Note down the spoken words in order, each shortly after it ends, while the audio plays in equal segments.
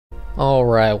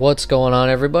Alright, what's going on,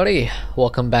 everybody?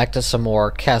 Welcome back to some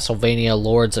more Castlevania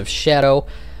Lords of Shadow.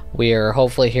 We are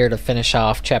hopefully here to finish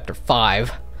off Chapter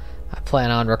 5. I plan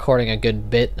on recording a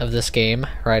good bit of this game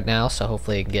right now, so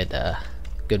hopefully I can get a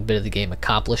good bit of the game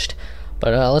accomplished.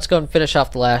 But let's go and finish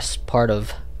off the last part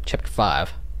of Chapter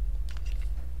 5.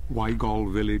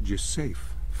 Wygol village is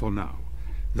safe for now.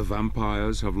 The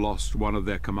vampires have lost one of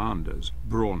their commanders,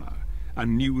 Brawner,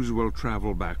 and news will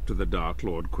travel back to the Dark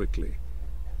Lord quickly.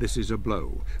 This is a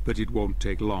blow, but it won't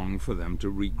take long for them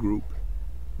to regroup.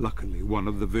 Luckily, one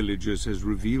of the villagers has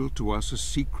revealed to us a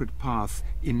secret path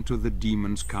into the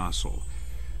demon's castle.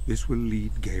 This will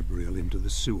lead Gabriel into the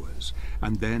sewers,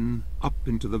 and then up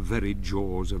into the very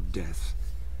jaws of death.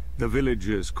 The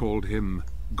villagers called him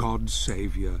God's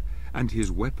Savior, and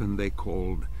his weapon they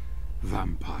called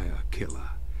Vampire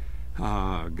Killer.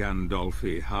 Ah,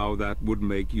 Gandolfi, how that would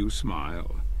make you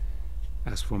smile.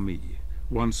 As for me,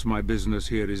 once my business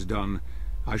here is done,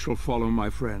 I shall follow my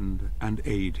friend and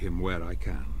aid him where I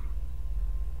can.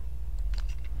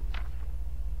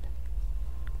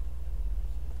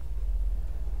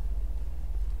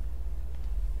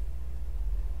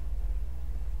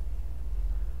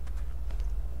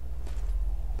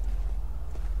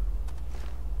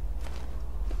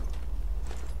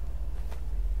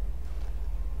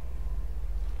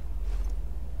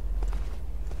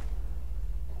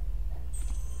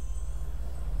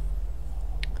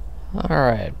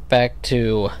 Alright, back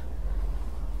to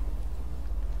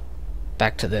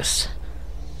this.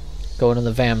 Going to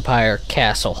the vampire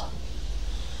castle.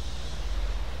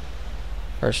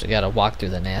 First we gotta walk through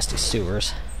the nasty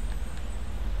sewers.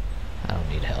 I don't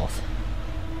need health.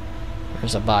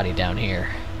 There's a body down here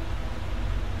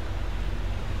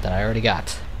that I already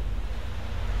got.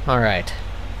 Alright.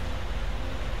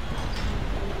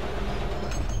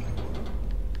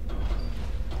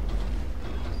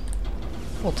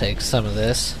 We'll take some of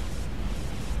this.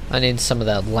 I need some of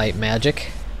that light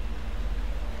magic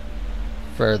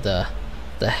for the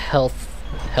health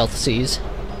seas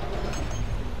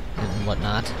and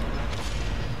whatnot.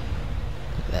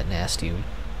 Look at that nasty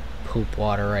poop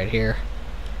water right here.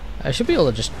 I should be able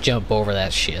to just jump over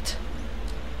that shit.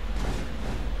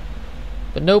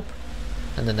 But nope.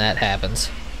 And then that happens.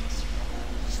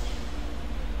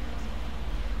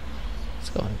 Let's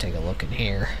go ahead and take a look in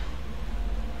here.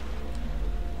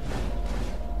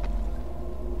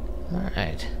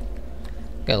 Alright.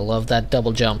 Gotta love that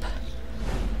double jump,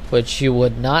 which you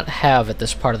would not have at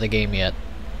this part of the game yet.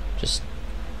 Just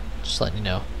letting you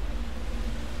know.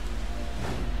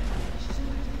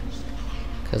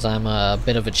 Because I'm a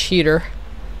bit of a cheater.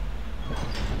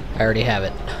 I already have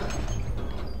it.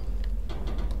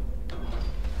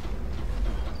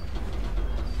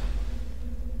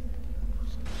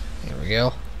 Here we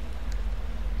go.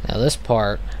 Now this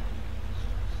part...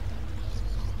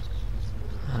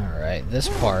 Alright, this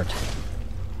part...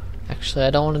 Actually, I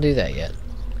don't want to do that yet.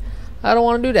 I don't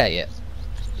want to do that yet.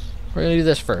 We're going to do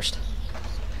this first.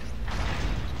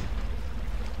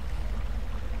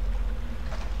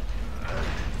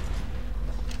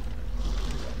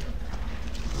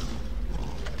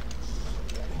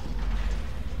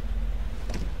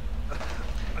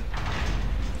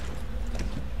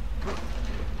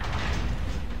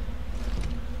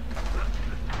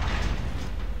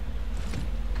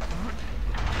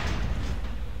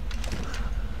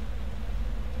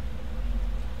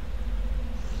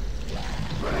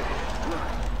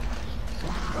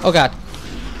 Oh god.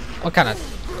 What kind of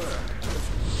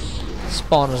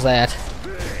spawn was that?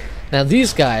 Now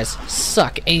these guys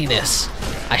suck anus.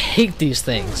 I hate these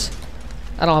things.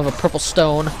 I don't have a purple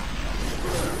stone.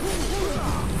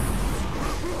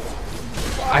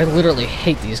 I literally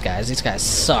hate these guys. These guys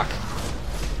suck.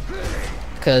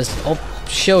 Because I'll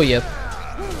show you.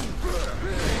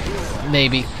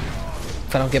 Maybe.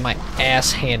 If I don't get my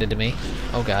ass handed to me.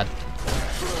 Oh god.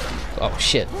 Oh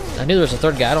shit. I knew there was a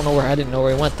third guy. I didn't know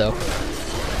where he went though.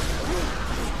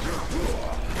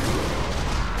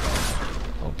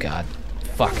 Oh god.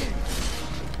 Fuck.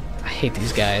 I hate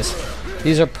these guys.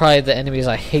 These are probably the enemies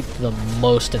I hate the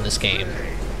most in this game.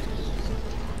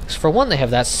 Because for one, they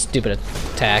have that stupid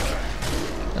attack.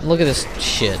 And look at this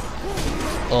shit.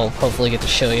 I'll hopefully get to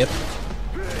show you.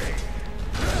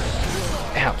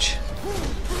 Ouch.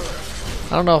 I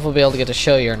don't know if we'll be able to get to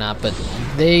show you or not, but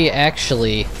they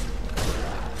actually...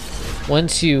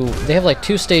 they have like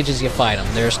 2 stages you fight them.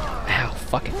 There's, ow,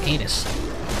 fucking anus.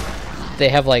 They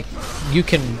have like, you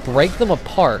can break them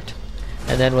apart,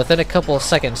 and then within a couple of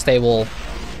seconds they will,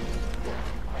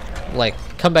 like,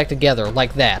 come back together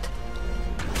like that.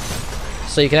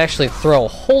 So you can actually throw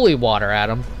holy water at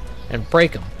them and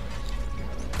break them.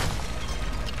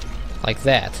 Like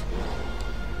that.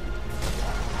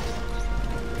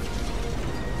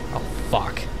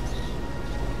 fuck.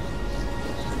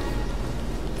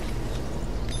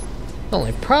 The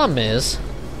only problem is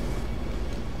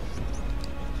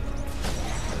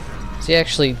you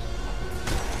actually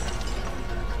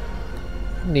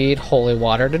need holy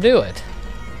water to do it.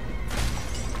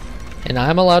 And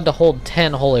I'm allowed to hold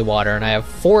 10 holy water, and I have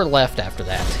 4 left after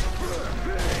that.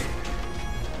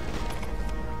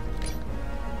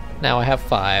 Now I have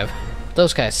 5.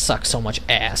 Those guys suck so much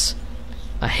ass.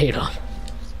 I hate them.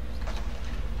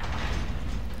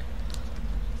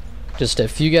 Just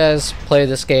if you guys play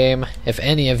this game, if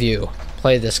any of you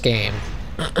play this game,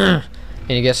 and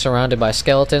you get surrounded by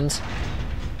skeletons,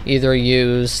 either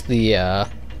use the,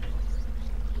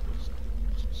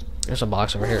 there's a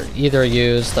box over here. Either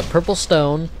use the purple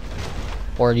stone,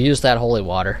 or use that holy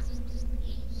water.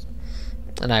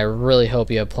 And I really hope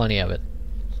you have plenty of it.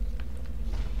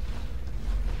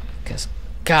 Because,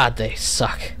 God, they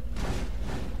suck.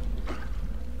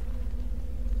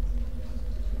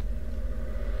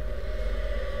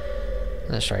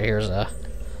 This right here is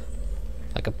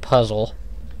like a puzzle.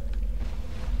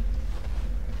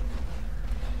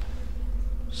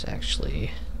 It's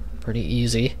actually pretty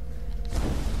easy.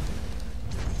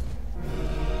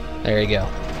 There you go.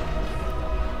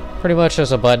 Pretty much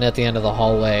there's a button at the end of the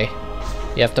hallway.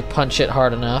 You have to punch it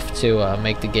hard enough to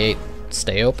make the gate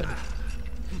stay open.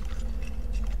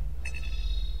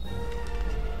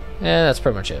 Yeah, that's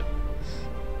pretty much it.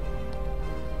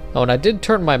 Oh, and I did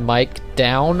turn my mic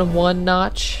down 1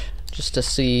 notch, just to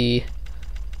see...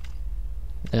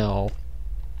 No,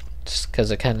 just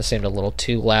because it kind of seemed a little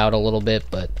too loud a little bit,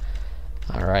 but...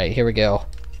 Alright, here we go.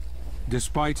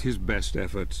 Despite his best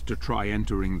efforts to try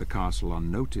entering the castle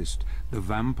unnoticed, the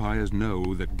vampires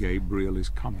know that Gabriel is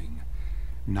coming.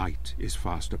 Night is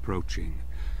fast approaching,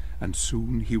 and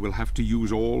soon he will have to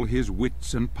use all his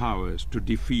wits and powers to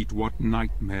defeat what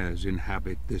nightmares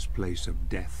inhabit this place of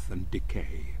death and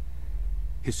decay.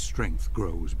 His strength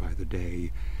grows by the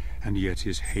day, and yet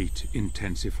his hate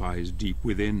intensifies deep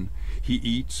within. He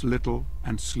eats little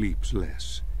and sleeps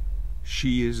less.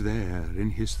 She is there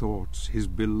in his thoughts, his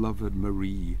beloved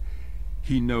Marie.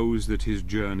 He knows that his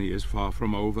journey is far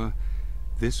from over.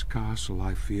 This castle,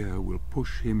 I fear, will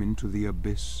push him into the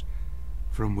abyss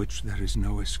from which there is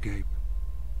no escape.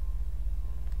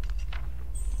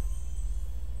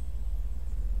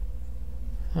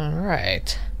 All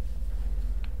right.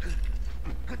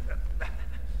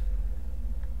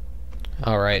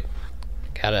 All right.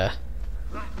 Gotta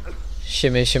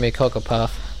shimmy, shimmy, Cocoa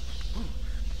Puff.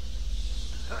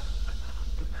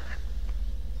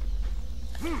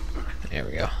 There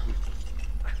we go.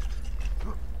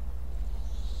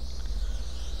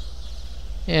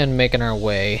 And making our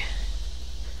way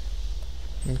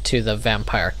into the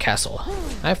vampire castle.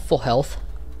 I have full health.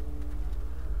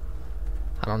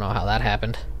 I don't know how that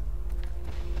happened.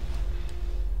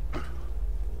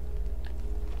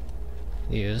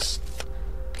 Use.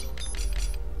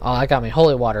 Oh, that got me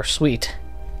holy water. Sweet.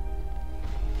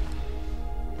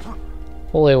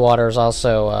 Holy water is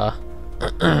also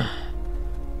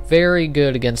very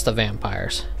good against the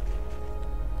vampires.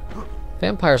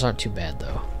 Vampires aren't too bad,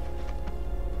 though.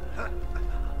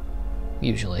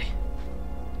 Usually.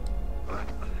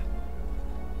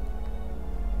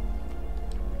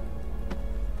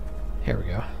 Here we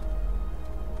go.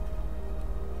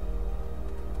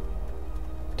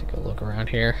 Take a look around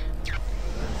here.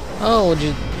 Oh, would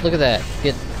you look at that?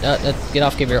 Get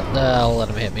off, Gabriel. I'll let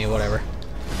him hit me, whatever.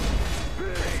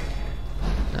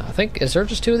 No, I think, is there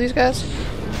just 2 of these guys?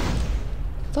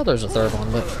 I thought there was a 3rd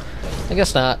one, but I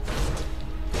guess not.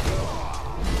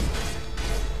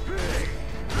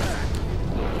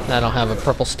 I don't have a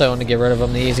purple stone to get rid of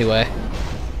them the easy way.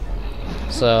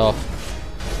 So.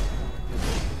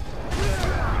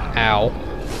 Ow.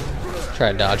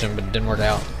 Tried dodging, but it didn't work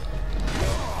out.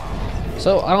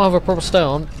 So, I don't have a purple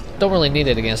stone. Don't really need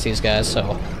it against these guys,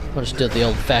 so I'll just do it the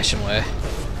old-fashioned way.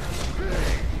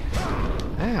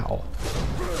 Ow.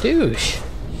 Douche.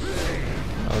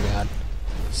 Oh god.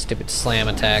 Stupid slam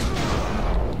attack.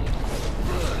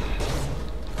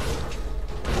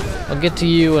 I'll get to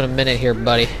you in a minute here,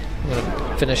 buddy. I'm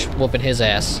gonna finish whooping his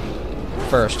ass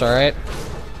first, alright?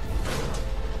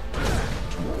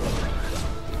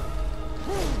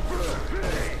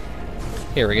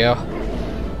 Here we go.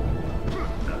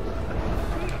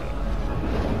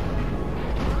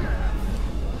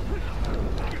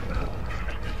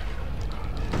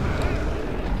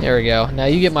 There we go. Now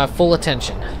you get my full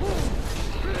attention.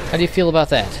 How do you feel about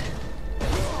that?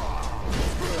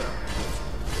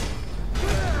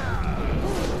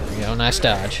 There we go. Nice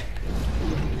dodge.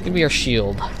 Give me your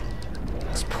shield.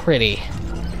 It's pretty.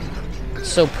 It's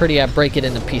so pretty I break it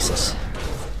into pieces.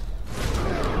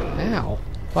 Ow.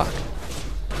 Fuck.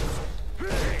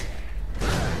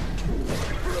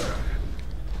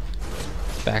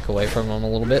 Back away from him a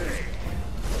little bit.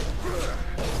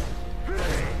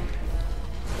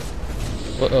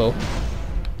 Uh-oh.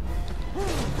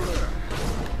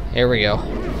 Here we go.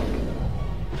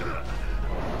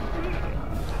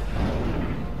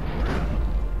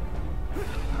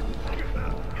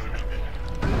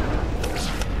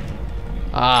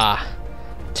 Ah.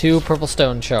 2 purple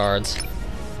stone shards.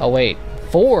 Oh wait.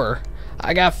 4!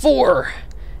 I got 4!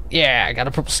 Yeah, I got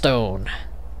a purple stone.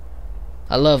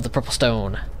 I love the purple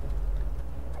stone.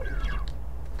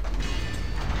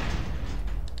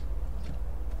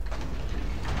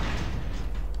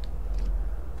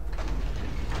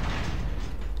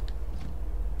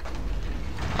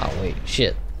 Oh wait,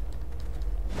 shit.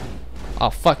 Oh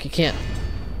fuck, you can't.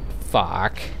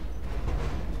 Fuck.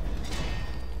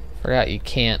 Forgot you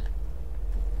can't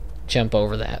jump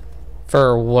over that.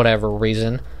 For whatever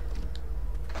reason.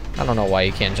 I don't know why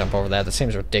you can't jump over that. That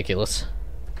seems ridiculous.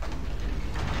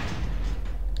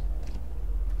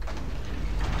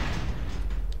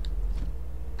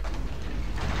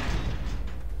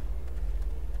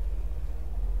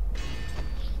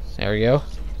 There we go.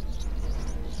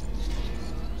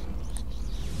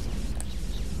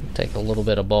 Take a little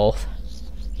bit of both.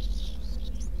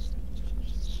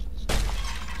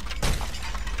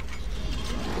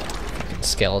 Fucking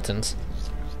skeletons.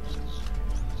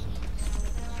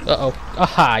 Uh-oh.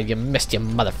 Aha, you missed, you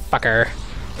motherfucker.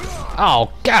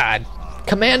 Oh, God.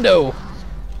 Commando.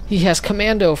 He has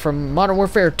Commando from Modern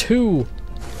Warfare 2.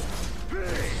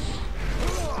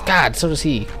 God, so does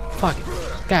he. Fuck.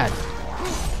 God.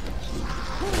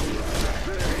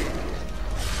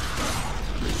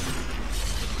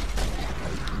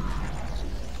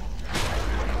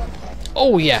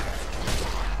 Oh, yeah.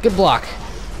 Good block.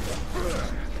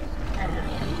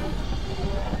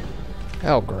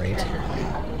 Oh, great.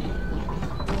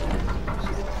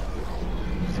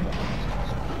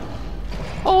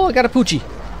 Oh, I got a Poochie.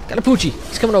 Got a Poochie.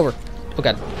 He's coming over. Oh,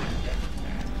 God.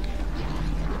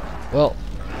 Well.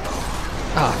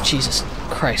 Ah, oh, Jesus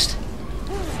Christ.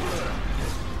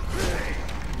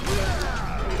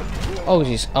 Oh,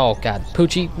 jeez. Oh, God.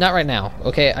 Poochie, not right now.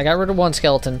 Okay, I got rid of one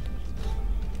skeleton.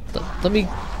 Let me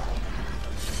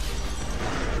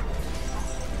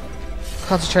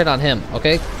concentrate on him,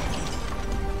 okay?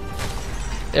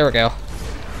 There we go.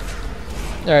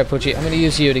 Alright, Poochie, I'm gonna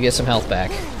use you to get some health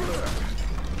back.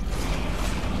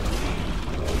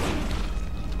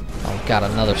 Oh, got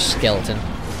another skeleton.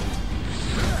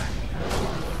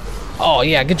 Oh,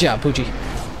 yeah, good job, Poochie.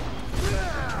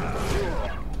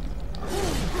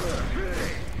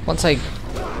 Once I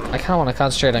kind of want to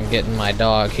concentrate on getting my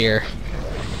dog here.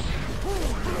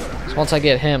 So once I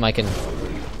get him, I can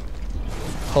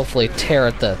hopefully tear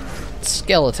at the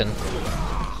skeleton.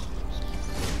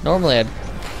 Normally, I'd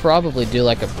probably do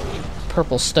like a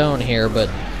purple stone here, but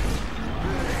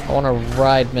I want to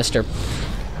ride Mr.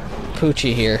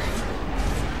 Poochie here.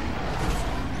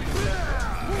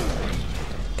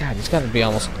 God, he's got to be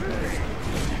almost...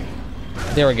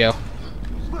 There we go.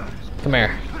 Come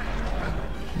here.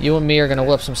 You and me are going to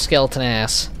whip some skeleton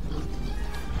ass.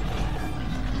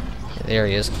 There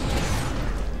he is.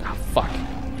 Oh, fuck.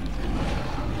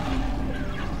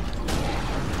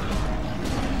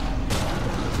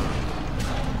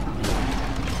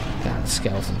 God,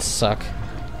 skeletons suck.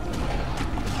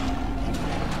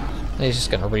 He's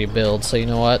just gonna rebuild, so you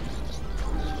know what?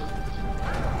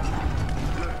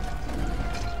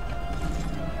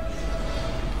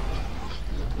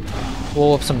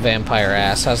 We'll whoop some vampire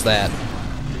ass. How's that?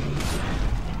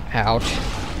 Ouch.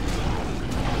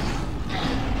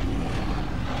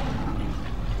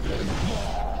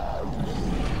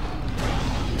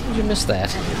 How'd you miss that?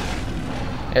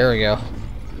 There we go.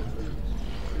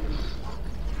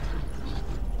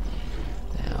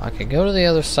 Now I could go to the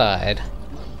other side.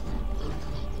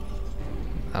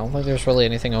 I don't think there's really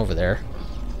anything over there.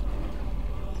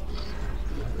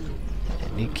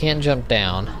 And you can't jump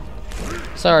down.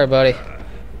 Sorry, buddy.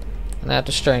 I'm gonna have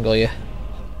to strangle you.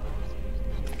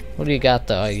 What do you got,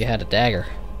 though? You had a dagger.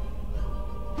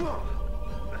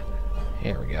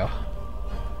 Here we go.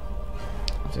 I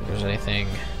don't think there's anything.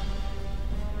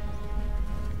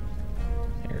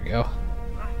 Here we go.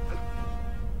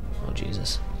 Oh,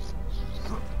 Jesus.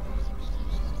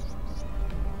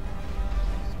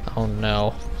 Oh,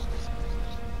 no.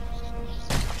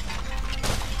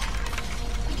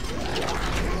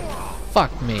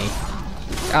 Fuck me.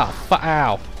 Ow.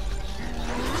 Ow.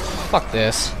 Fuck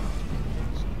this.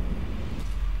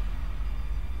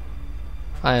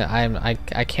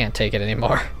 I can't take it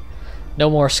anymore. No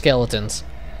more skeletons.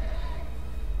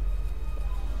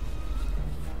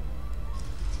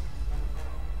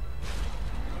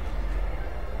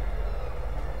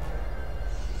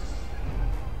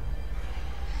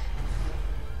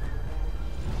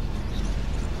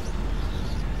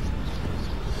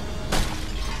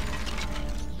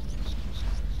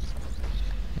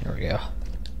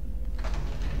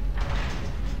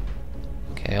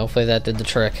 Hopefully that did the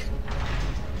trick.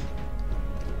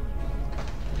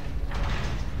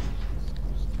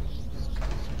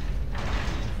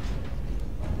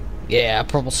 Yeah,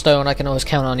 purple stone, I can always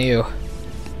count on you.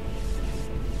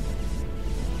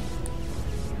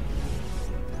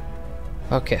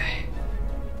 Okay.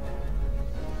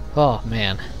 Oh,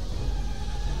 man.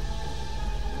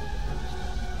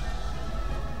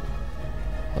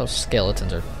 Those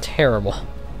skeletons are terrible.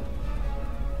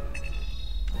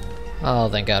 Oh,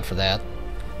 thank God for that.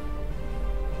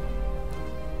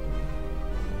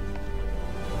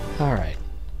 Alright.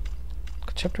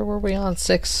 What chapter were we on?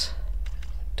 6?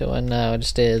 Doing, I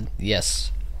just did,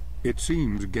 yes. It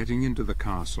seems getting into the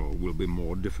castle will be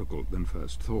more difficult than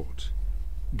first thought.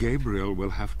 Gabriel will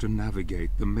have to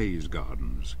navigate the maze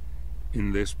gardens.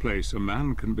 In this place, a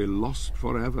man can be lost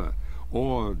forever,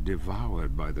 or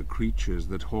devoured by the creatures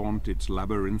that haunt its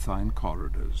labyrinthine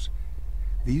corridors.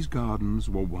 These gardens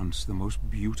were once the most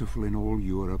beautiful in all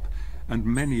Europe, and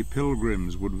many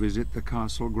pilgrims would visit the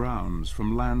castle grounds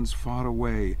from lands far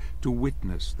away to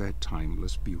witness their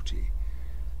timeless beauty.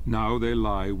 Now they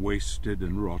lie wasted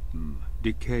and rotten,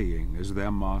 decaying as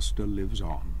their master lives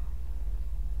on.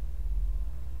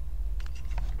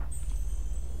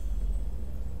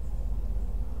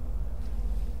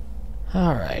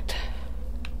 All right.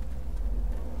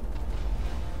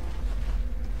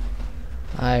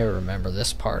 I remember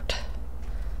this part.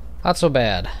 Not so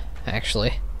bad,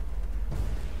 actually.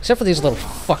 Except for these little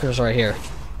fuckers right here.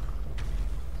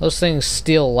 Those things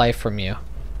steal life from you.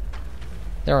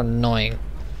 They're annoying.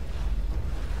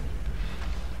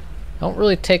 Don't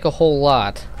really take a whole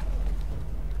lot.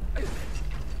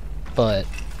 But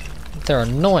they're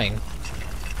annoying.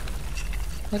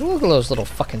 Like, look at those little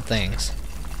fucking things.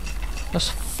 There's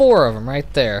 4 of them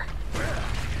right there.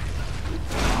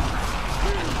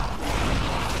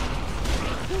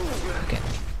 Fucking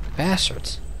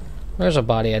bastards. There's a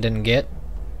body I didn't get.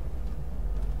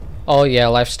 Oh yeah,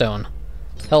 life stone.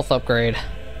 Health upgrade.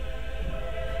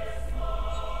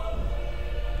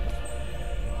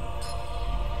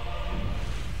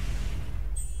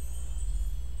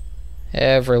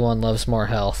 Everyone loves more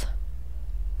health.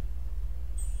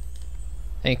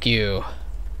 Thank you.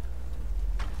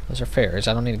 Those are fairies.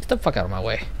 I don't need to get the fuck out of my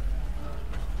way.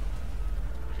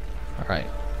 Alright.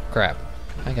 Crap.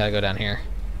 I gotta go down here.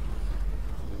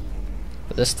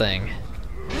 But this thing...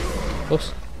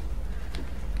 Oops.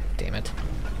 Damn it.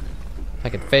 If I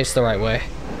could face the right way.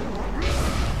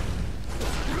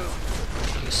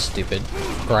 You stupid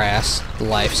grass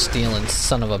life stealing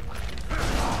son of a...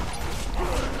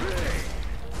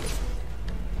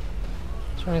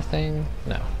 Is there anything?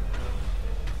 No.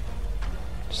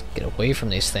 Just get away from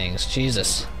these things.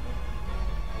 Jesus.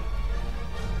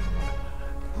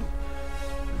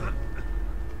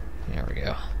 There we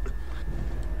go.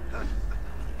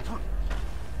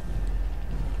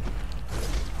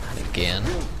 And again.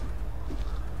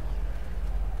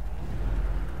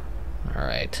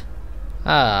 Alright.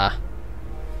 Ah.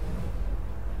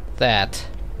 That.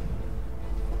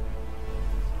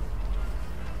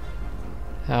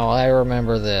 How I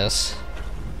remember this.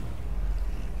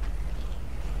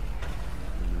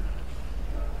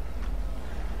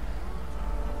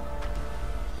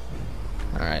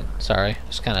 Alright, sorry.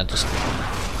 Just kinda just...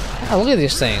 Ah, look at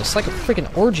these things. It's like a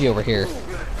freaking orgy over here.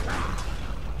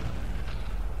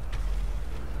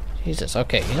 Jesus,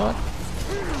 okay, you know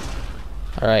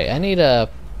what? Alright, I need a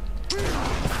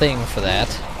thing for that.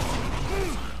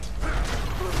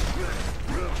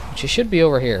 She should be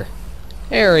over here.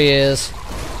 There he is.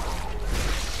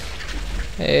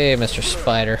 Hey, Mr.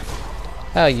 Spider.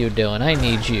 How you doing? I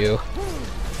need you.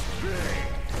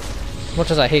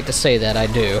 Much as I hate to say that, I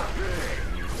do.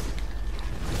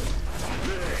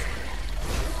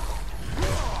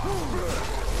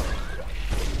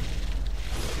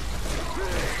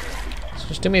 So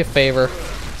just do me a favor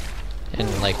and,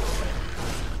 like,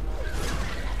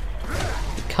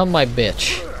 become my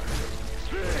bitch.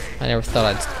 I never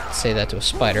thought I'd say that to a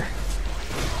spider.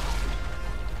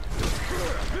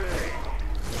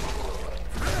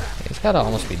 He's gotta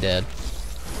almost be dead.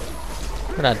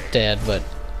 We're not dead, but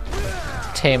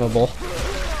tameable.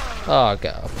 Oh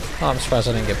god. Oh, I'm surprised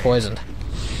I didn't get poisoned.